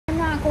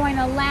not going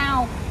to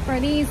allow for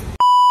these,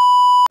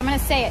 I'm going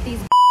to say it, these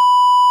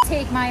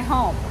take my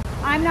home.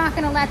 I'm not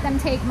going to let them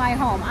take my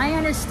home. I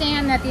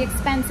understand that the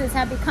expenses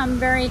have become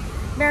very,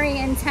 very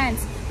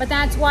intense, but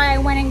that's why I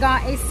went and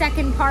got a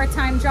second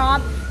part-time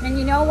job. And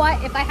you know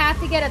what? If I have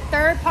to get a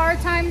third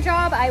part-time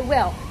job, I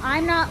will.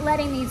 I'm not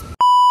letting these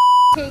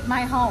take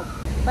my home.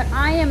 But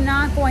I am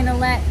not going to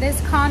let this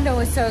condo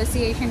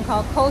association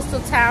called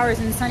Coastal Towers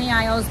in Sunny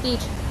Isles Beach,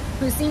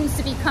 who seems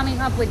to be coming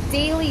up with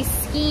daily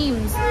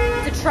schemes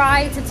to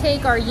try to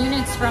take our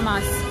units from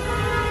us.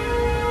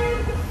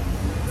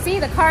 See,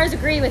 the cars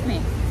agree with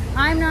me.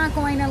 I'm not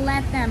going to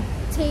let them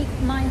take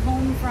my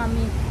home from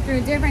me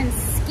through different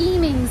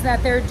schemings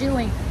that they're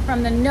doing.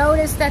 From the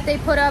notice that they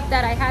put up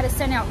that I had to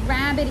send out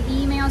rabid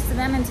emails to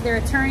them and to their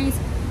attorneys,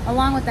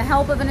 along with the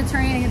help of an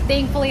attorney, and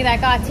thankfully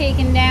that got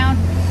taken down.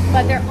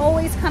 But they're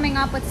always coming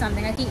up with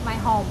something to keep my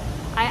home.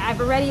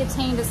 I've already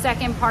attained a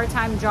second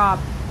part-time job,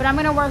 but I'm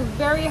gonna work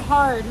very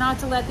hard not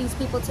to let these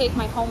people take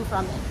my home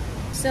from me.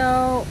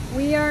 So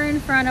we are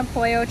in front of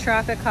Pollo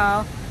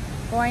Tropical,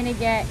 going to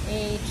get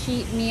a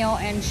cheap meal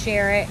and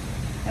share it.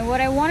 And what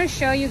I want to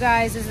show you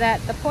guys is that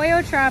the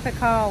Pollo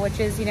Tropical, which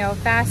is, you know,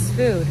 fast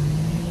food,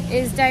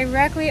 is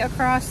directly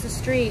across the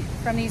street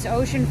from these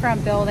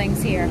oceanfront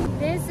buildings here.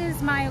 This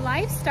is my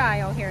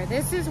lifestyle here.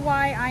 This is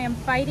why I am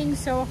fighting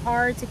so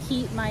hard to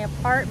keep my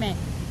apartment.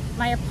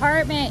 My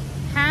apartment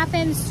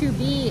happens to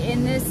be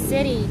in this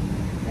city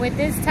with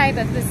this type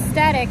of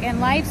aesthetic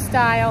and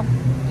lifestyle,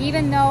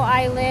 even though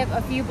I live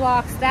a few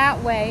blocks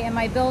that way and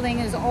my building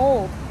is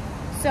old.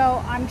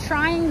 So I'm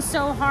trying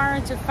so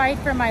hard to fight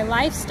for my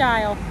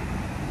lifestyle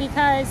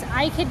because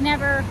I could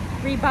never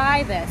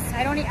rebuy this.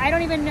 I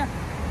don't even know.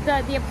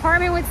 The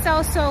apartment would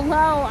sell so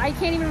low, I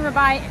can't even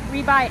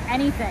rebuy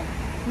anything,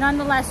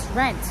 nonetheless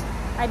rent.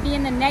 I'd be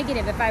in the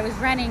negative if I was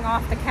renting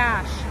off the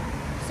cash.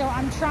 So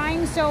I'm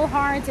trying so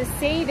hard to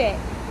save it,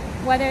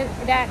 whether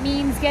that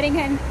means getting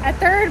a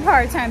third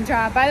part-time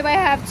job. By the way,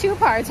 I have 2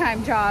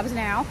 part-time jobs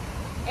now,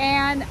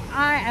 and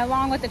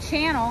along with the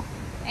channel,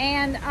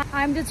 and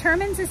I'm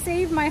determined to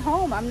save my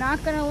home. I'm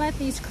not gonna let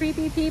these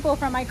creepy people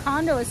from my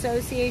condo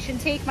association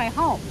take my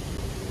home.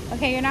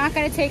 Okay, you're not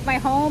gonna take my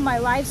home, my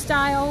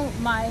lifestyle,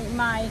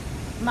 my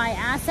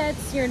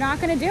assets. You're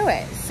not gonna do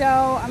it. So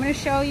I'm gonna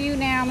show you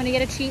now. I'm gonna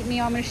get a cheap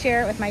meal. I'm gonna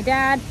share it with my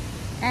dad,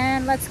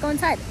 and let's go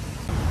inside.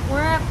 We're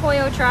at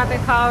Pollo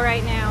Tropical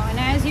right now, and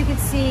as you can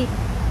see,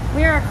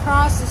 we're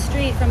across the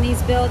street from these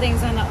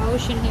buildings on the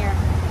ocean here.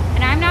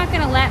 And I'm not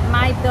gonna let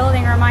my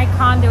building or my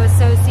condo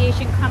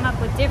association come up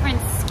with different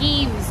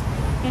schemes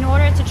in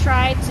order to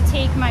try to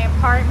take my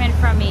apartment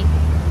from me.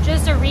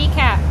 Just a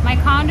recap, my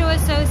condo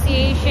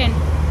association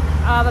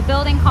of a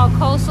building called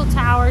Coastal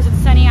Towers in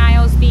Sunny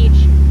Isles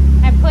Beach,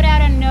 I put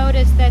out a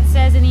notice that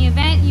says in the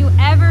event you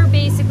ever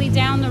basically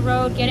down the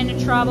road get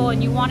into trouble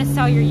and you want to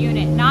sell your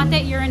unit, not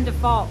that you're in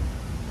default,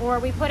 or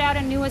we put out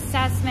a new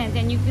assessment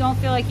and you don't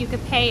feel like you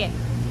could pay it,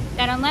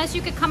 that unless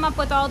you could come up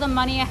with all the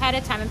money ahead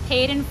of time and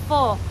pay it in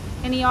full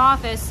in the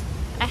office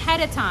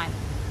ahead of time,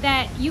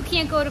 that you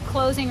can't go to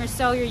closing or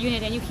sell your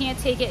unit, and you can't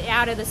take it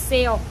out of the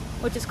sale,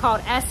 which is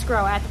called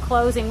escrow, at the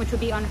closing, which would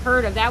be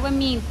unheard of. That would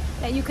mean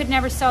that you could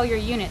never sell your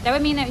unit. That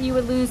would mean that you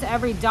would lose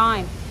every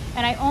dime.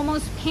 And I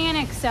almost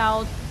panic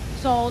sold,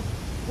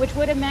 which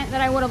would have meant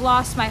that I would have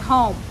lost my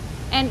home.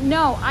 And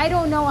no, I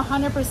don't know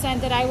 100%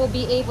 that I will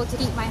be able to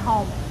keep my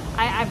home.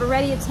 I've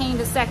already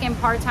attained a second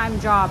part-time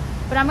job,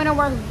 but I'm gonna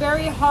work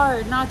very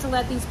hard not to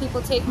let these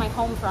people take my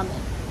home from me.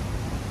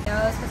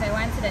 Because I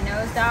went to the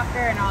nose doctor,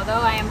 and although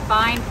I am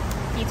fine,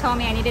 he told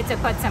me I needed to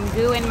put some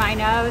goo in my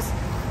nose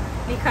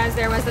because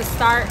there was the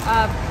start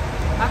of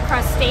a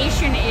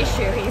crustacean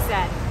issue, he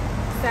said.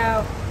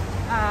 So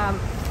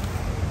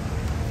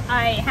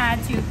I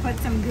had to put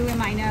some goo in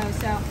my nose.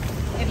 So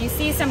if you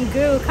see some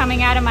goo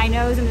coming out of my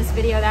nose in this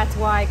video, that's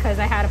why, because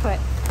I had to put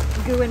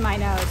goo in my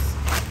nose.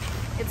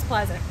 It's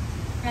pleasant.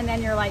 And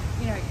then you're like,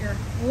 you know, you're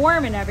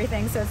warm and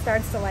everything, so it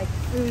starts to like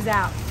ooze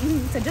out.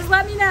 So just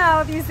let me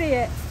know if you see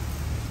it.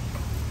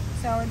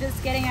 So we're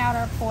just getting out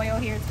our pollo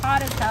here. It's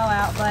hot as hell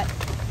out, but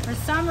for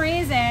some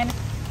reason,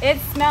 it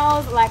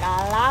smells like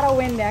a lot of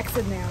Windex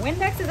in there.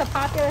 Windex is a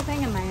popular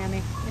thing in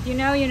Miami. If you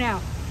know, you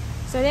know.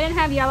 So they didn't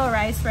have yellow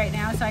rice right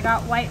now, so I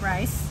got white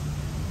rice.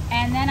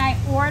 And then I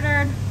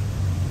ordered,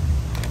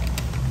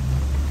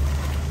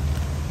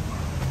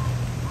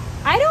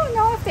 I don't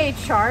know if they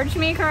charged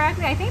me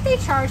correctly. I think they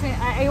charged me.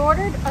 I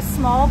ordered a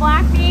small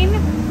black bean.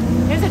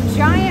 There's a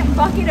giant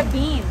bucket of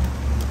bean.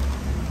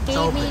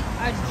 Gave me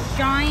a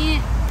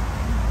giant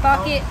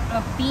bucket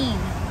of bean.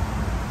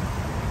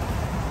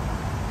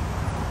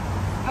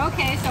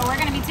 Okay, so we're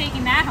gonna be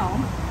taking that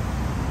home.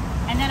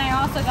 And then I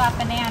also got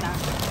banana.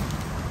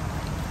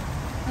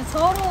 The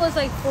total was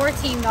like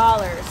 $14.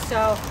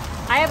 So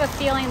I have a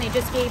feeling they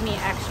just gave me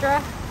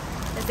extra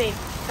because they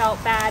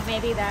felt bad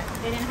maybe that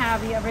they didn't have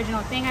the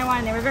original thing I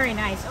wanted. They were very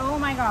nice. Oh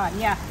my God,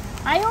 yeah.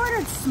 I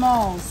ordered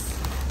smalls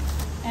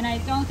and I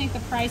don't think the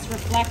price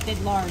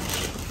reflected large.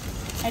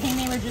 I think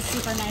they were just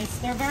super nice.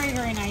 They're very,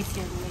 very nice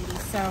here, the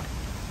ladies. So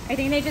I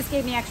think they just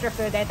gave me extra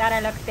food. They thought I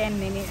looked thin.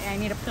 I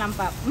need to plump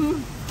up.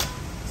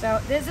 So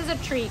this is a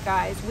treat,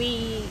 guys.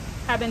 We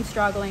have been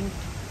struggling.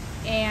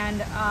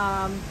 And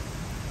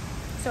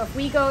so if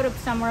we go to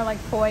somewhere like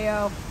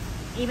Pollo,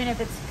 even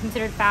if it's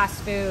considered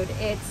fast food,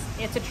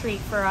 it's a treat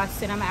for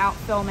us, and I'm out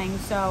filming.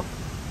 So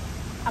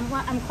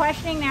I'm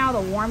questioning now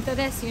the warmth of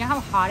this. You know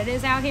how hot it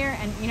is out here,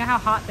 and you know how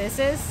hot this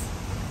is?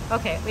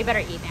 Okay, we better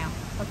eat now.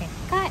 Okay,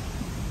 cut.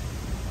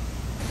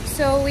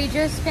 So we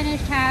just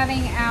finished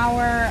having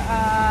our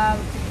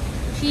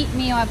cheat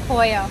meal at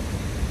Pollo.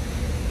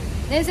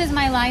 This is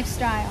my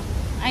lifestyle.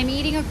 I'm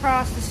eating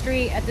across the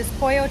street at this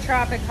Pollo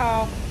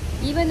Tropical.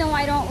 Even though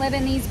I don't live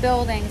in these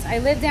buildings, I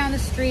live down the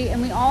street,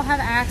 and we all have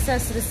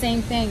access to the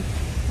same thing.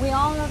 We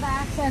all have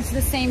access to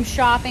the same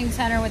shopping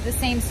center with the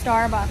same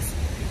Starbucks.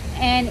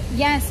 And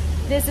yes,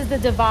 this is the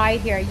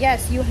divide here.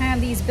 Yes, you have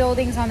these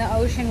buildings on the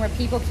ocean where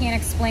people can't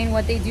explain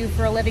what they do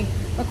for a living.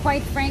 But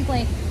quite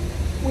frankly,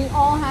 we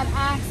all have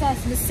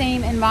access to the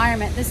same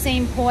environment, the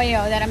same Pollo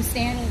that I'm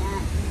standing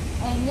at.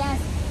 And yes,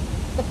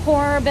 the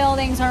poorer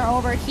buildings are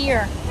over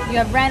here. You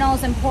have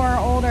rentals and poorer,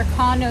 older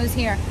condos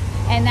here.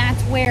 And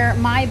that's where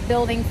my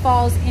building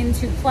falls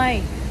into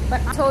play.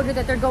 But I told you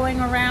that they're going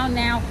around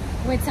now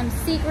with some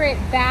secret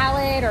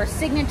ballot or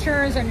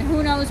signatures, and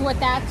who knows what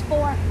that's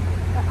for.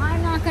 But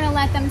I'm not gonna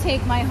let them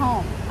take my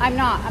home. I'm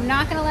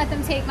not gonna let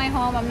them take my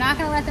home. I'm not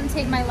gonna let them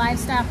take my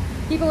lifestyle.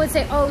 People would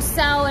say, oh,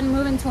 sell and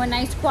move into a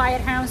nice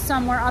quiet house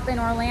somewhere up in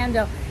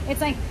Orlando.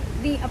 It's like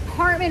the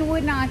apartment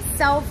would not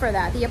sell for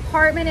that. The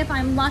apartment, if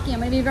I'm lucky, I'm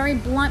gonna be very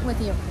blunt with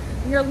you.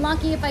 You're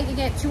lucky if I could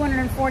get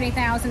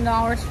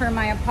 $240,000 for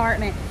my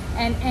apartment.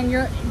 And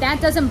that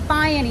doesn't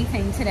buy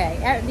anything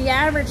today. The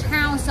average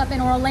house up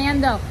in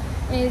Orlando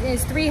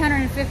is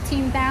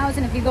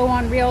 $315,000 if you go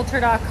on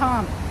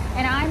realtor.com.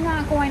 And I'm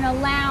not going to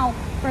allow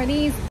for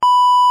these,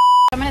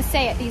 I'm going to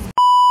say it, these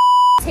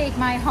take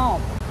my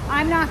home.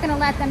 I'm not going to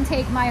let them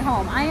take my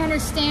home. I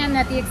understand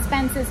that the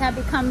expenses have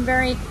become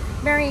very,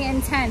 very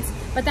intense,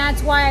 but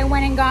that's why I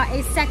went and got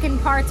a second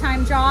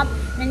part-time job.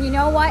 And you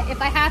know what? If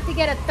I have to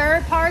get a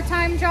third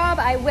part-time job,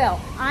 I will.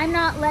 I'm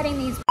not letting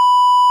these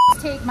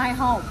take my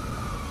home.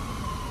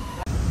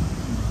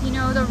 You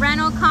know, the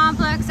rental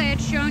complex I had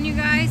shown you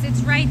guys,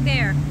 it's right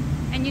there.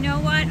 And you know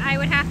what? I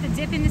would have to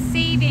dip into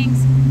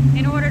savings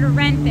in order to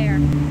rent there.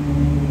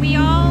 We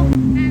all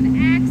have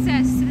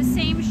access to the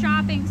same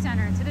shopping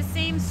center, to the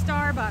same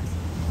Starbucks.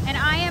 And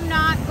I am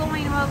not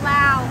going to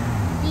allow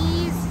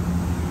these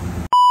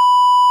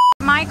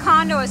my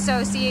condo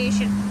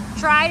association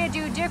try to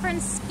do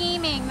different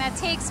scheming that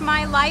takes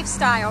my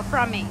lifestyle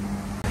from me.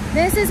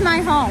 This is my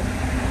home.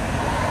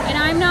 And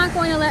I'm not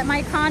going to let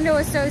my condo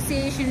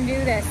association do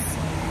this.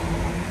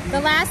 The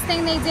last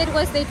thing they did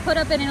was they put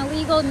up an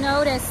illegal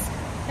notice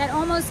that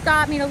almost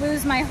got me to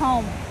lose my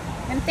home.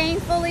 And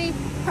thankfully,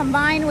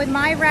 combined with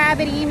my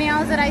rabid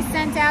emails that I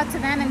sent out to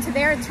them and to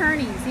their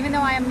attorneys, even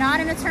though I am not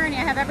an attorney,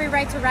 I have every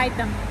right to write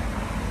them,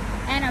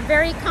 and a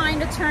very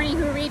kind attorney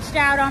who reached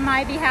out on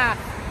my behalf,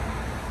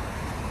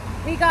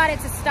 we got it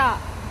to stop.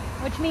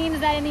 Which means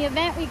that in the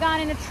event we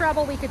got into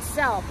trouble, we could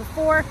sell.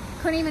 Before,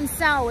 couldn't even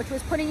sell, which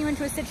was putting you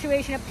into a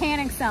situation of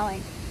panic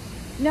selling.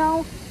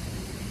 No,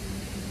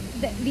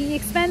 the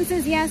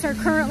expenses, yes, are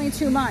currently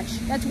too much.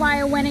 That's why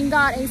I went and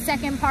got a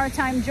second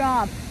part-time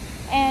job.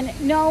 And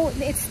no,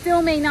 it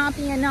still may not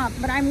be enough,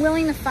 but I'm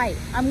willing to fight.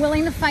 I'm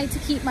willing to fight to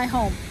keep my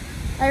home.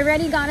 I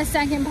already got a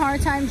second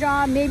part-time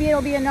job. Maybe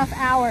it'll be enough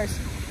hours.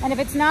 And if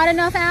it's not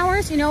enough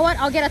hours, you know what?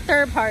 I'll get a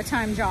third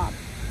part-time job,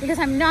 because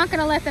I'm not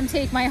gonna let them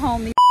take my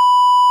home.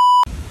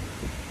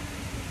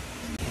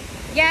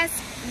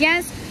 Yes,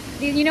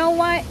 you know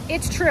what?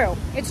 It's true.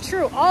 It's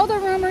true. All the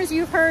rumors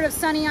you've heard of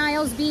Sunny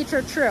Isles Beach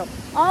are true.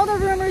 All the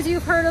rumors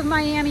you've heard of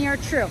Miami are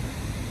true.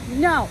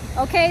 No,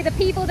 okay? The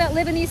people that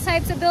live in these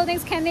types of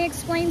buildings, can they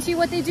explain to you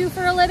what they do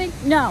for a living?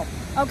 No,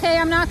 okay?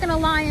 I'm not gonna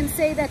lie and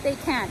say that they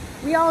can.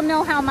 We all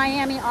know how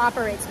Miami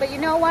operates, but you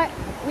know what?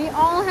 We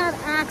all have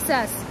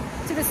access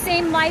to the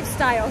same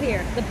lifestyle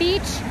here. The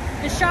beach,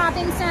 the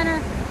shopping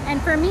center,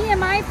 and for me and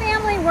my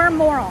family, we're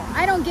moral.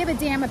 I don't give a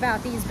damn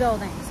about these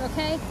buildings,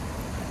 okay?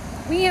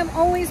 We have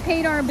always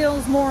paid our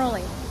bills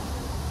morally.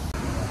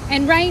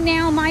 And right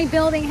now, my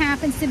building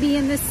happens to be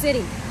in this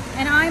city.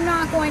 And I'm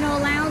not going to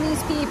allow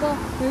these people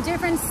through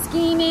different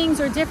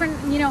schemings or different,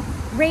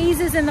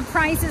 raises in the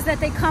prices that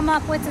they come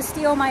up with to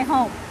steal my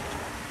home.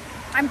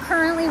 I'm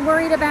currently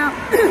worried about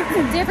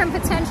different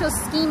potential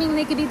scheming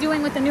they could be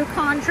doing with the new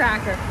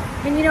contractor.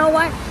 And you know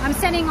what? I'm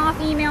sending off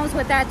emails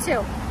with that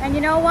too. And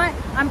you know what?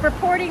 I'm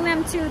reporting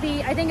them to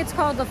the, I think it's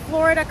called the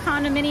Florida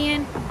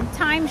Condominium,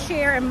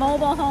 Timeshare, and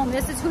Mobile Home.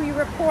 This is who you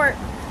report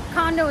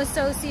condo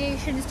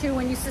associations to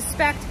when you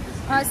suspect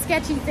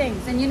sketchy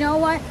things. And you know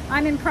what?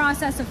 I'm in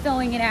process of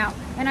filling it out.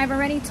 And I've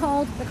already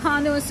told the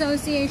condo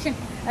association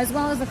as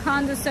well as the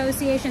condo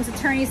association's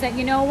attorneys that,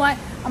 you know what?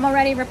 I'm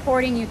already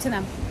reporting you to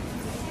them.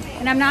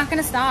 And I'm not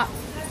going to stop.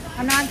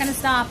 I'm not going to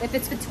stop. If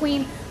it's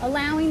between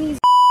allowing these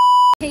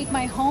to take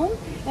my home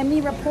and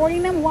me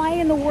reporting them, why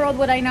in the world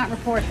would I not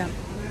report them?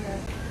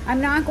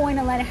 I'm not going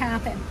to let it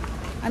happen.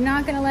 I'm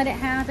not going to let it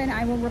happen.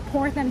 I will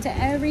report them to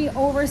every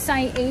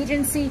oversight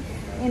agency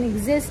in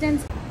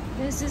existence.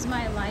 This is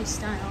my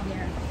lifestyle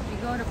here. You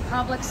go to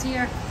Publix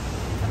here.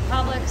 The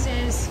Publix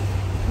is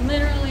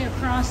literally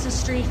across the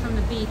street from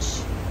the beach.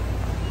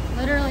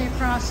 Literally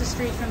across the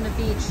street from the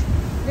beach.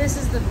 This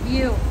is the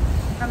view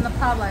from the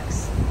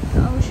Publix. The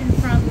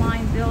oceanfront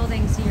line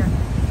buildings here.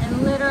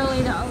 And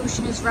literally the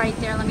ocean is right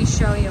there. Let me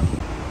show you.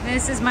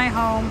 This is my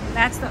home.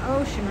 That's the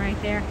ocean right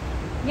there.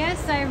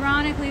 Yes,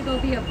 ironically, there'll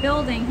be a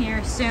building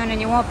here soon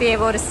and you won't be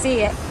able to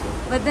see it.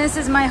 But this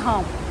is my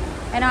home.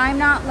 And I'm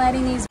not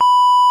letting these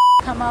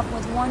come up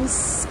with one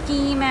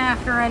scheme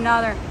after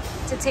another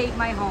to take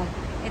my home.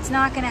 It's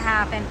not going to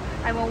happen.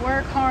 I will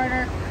work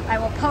harder. I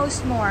will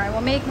post more. I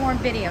will make more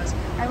videos.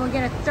 I will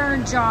get a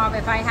third job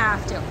if I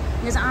have to.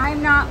 Because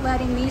I'm not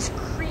letting these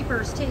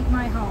creepers take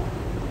my home.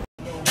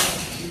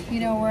 You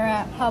know, we're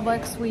at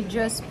Publix. We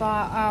just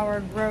bought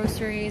our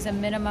groceries, a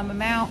minimum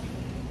amount.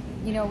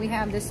 You know, we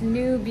have this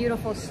new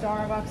beautiful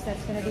Starbucks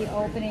that's going to be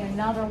opening,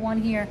 another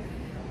one here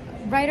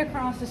right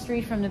across the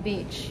street from the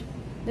beach.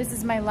 This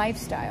is my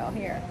lifestyle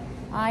here.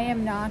 I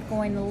am not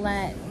going to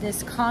let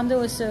this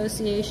condo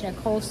association at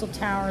Coastal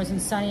Towers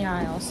and Sunny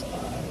Isles,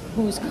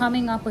 who's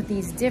coming up with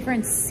these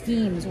different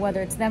schemes,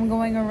 whether it's them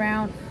going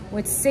around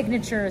with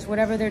signatures,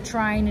 whatever they're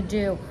trying to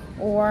do,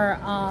 or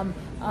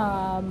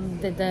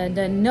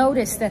the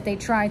notice that they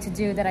tried to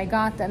do that I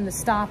got them to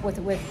stop with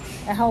the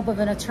help of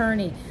an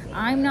attorney.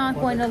 I'm not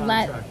going to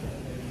let,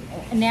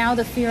 now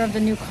the fear of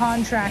the new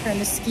contractor and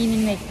the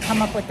scheming they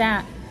come up with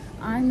that,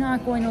 I'm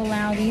not going to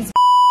allow these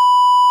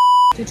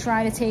to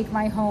try to take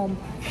my home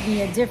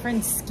via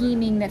different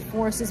scheming that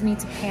forces me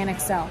to panic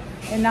sell.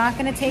 They're not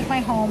going to take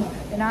my home.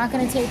 They're not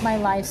going to take my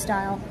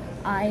lifestyle.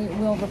 I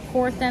will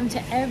report them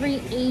to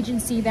every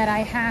agency that I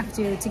have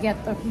to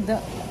get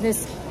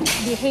this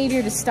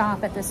behavior to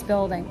stop at this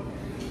building.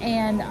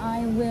 And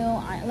I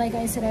will, like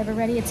I said, I've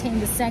already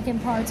attained the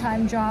second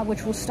part-time job,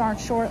 which will start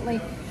shortly.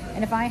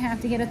 And if I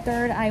have to get a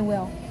third, I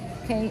will.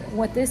 Okay,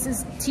 what this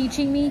is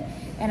teaching me,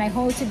 and I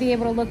hope to be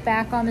able to look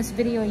back on this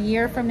video a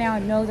year from now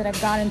and know that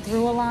I've gotten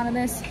through a lot of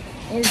this,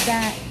 is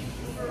that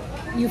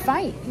you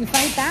fight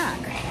back.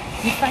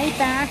 You fight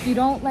back, you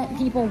don't let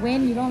people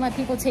win, you don't let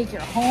people take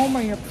your home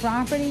or your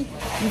property.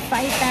 You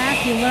fight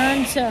back, you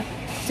learn to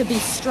be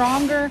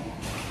stronger,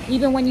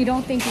 even when you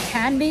don't think you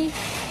can be.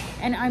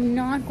 And I'm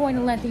not going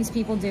to let these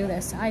people do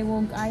this. I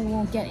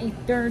will get a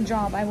third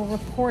job, I will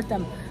report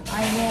them,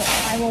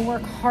 I will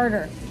work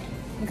harder,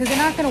 because they're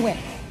not gonna win.